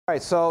All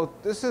right, so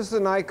this is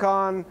the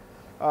Nikon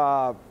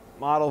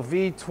model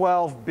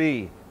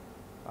V12B.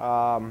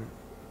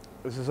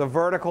 This is a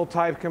vertical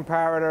type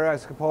comparator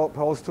as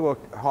opposed to a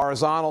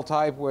horizontal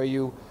type where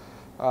you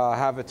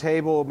have a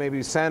table,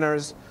 maybe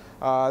centers.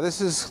 This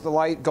is the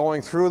light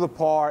going through the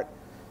part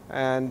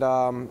and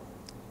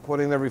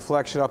putting the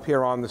reflection up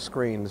here on the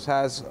screen. This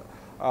has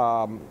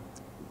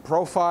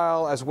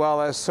profile as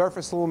well as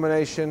surface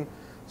illumination,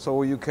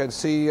 so you can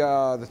see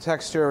the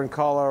texture and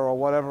color or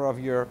whatever of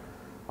your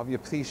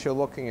piece you're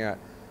looking at.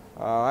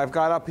 I've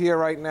got up here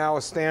right now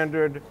a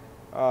standard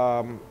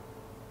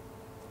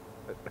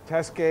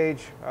test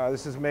gauge.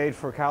 This is made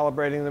for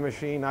calibrating the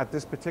machine, not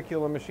this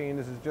particular machine.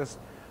 This is just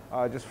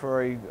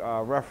for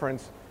a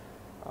reference.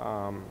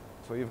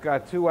 So you've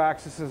got two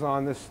axes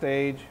on this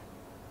stage,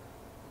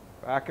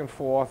 back and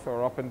forth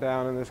or up and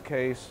down in this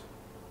case,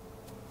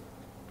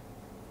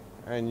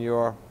 and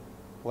your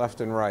left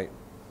and right.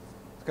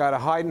 It's got a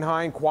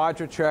HEIDENHAIN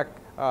QUADRA-CHECK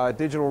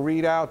digital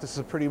readout. This is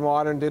a pretty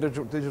modern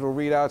digital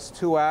readout. It's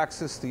two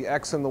axes, the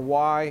X and the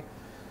Y.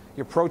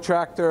 Your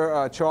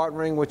protractor chart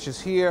ring, which is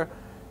here.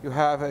 You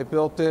have a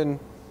built-in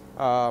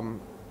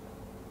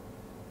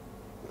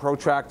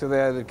protractor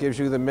there that gives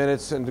you the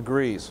minutes and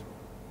degrees.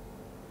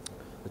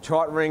 The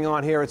chart ring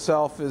on here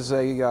itself is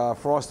a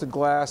frosted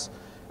glass,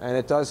 and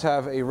it does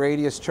have a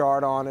radius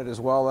chart on it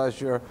as well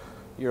as your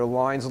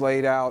lines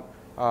laid out.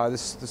 The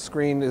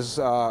screen is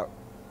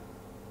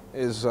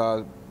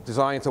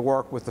designed to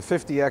work with the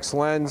 50x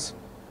lens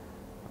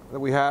that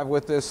we have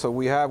with this. So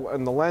we have,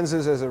 in the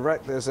lenses,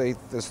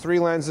 there's three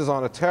lenses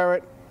on a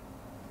turret,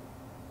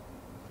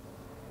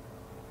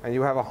 and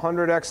you have a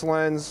 100x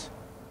lens,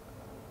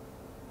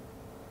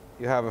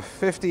 you have a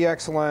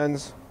 50x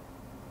lens.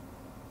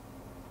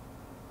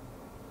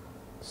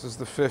 This is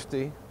the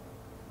 50.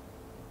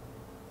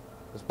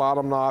 This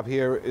bottom knob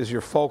here is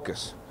your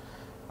focus.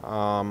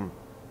 And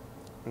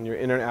you're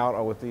in and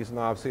out with these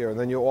knobs here. And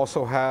then you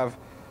also have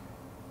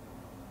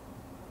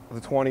the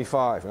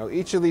 25. Now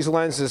each of these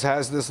lenses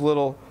has this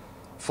little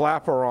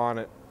flapper on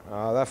it.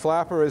 That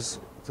flapper is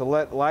to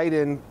let light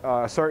in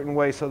a certain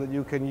way so that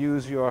you can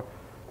use your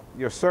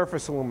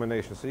surface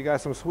illumination. So you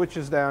got some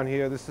switches down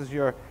here. This is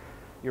your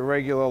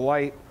regular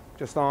light,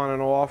 just on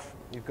and off.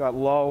 You've got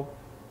low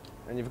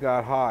and you've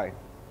got high.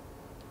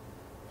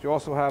 But you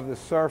also have this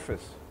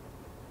surface,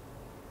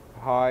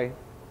 high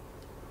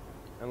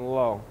and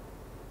low.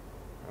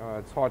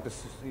 It's hard to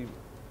see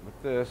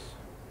with this.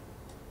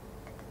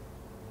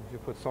 If you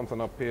put something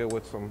up here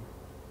with some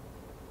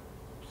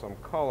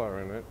color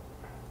in it,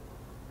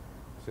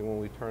 see when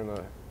we turn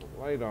the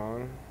light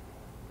on,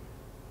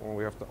 well,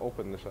 we have to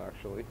open this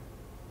actually.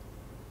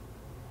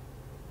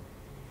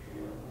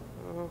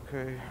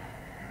 Okay.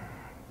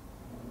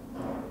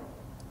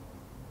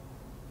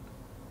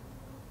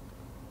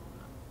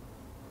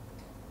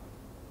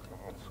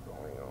 What's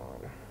going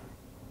on?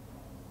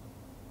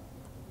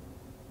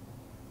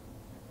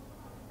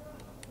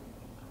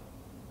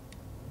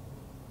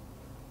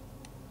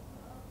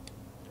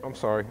 I'm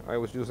sorry, I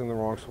was using the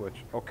wrong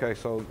switch. Okay,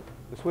 so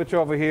the switch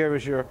over here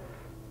is your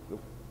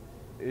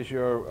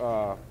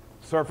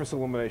surface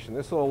illumination.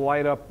 This will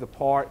light up the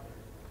part,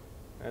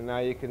 and now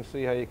you can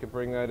see how you can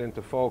bring that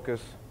into focus.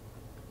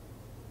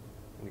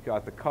 You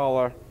got the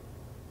color,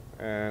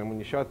 and when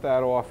you shut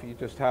that off, you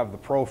just have the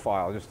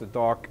profile, just the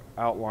dark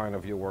outline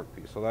of your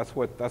workpiece. So that's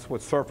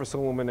what surface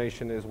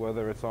illumination is,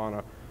 whether it's on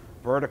a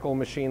vertical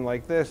machine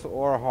like this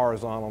or a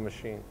horizontal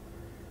machine.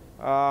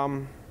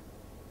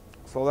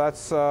 So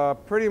that's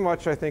pretty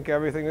much, I think,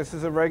 everything. This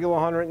is a regular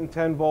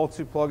 110 volts.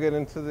 You plug it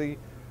into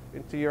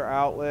your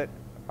outlet.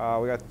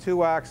 We got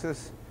two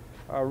axis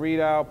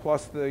readout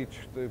plus the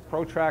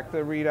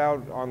protractor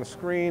readout on the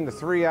screen, the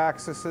three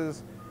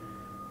axes.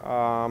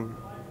 I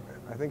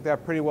think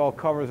that pretty well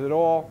covers it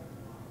all.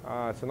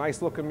 It's a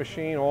nice looking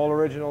machine, all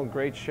original,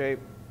 great shape.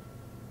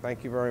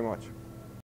 Thank you very much.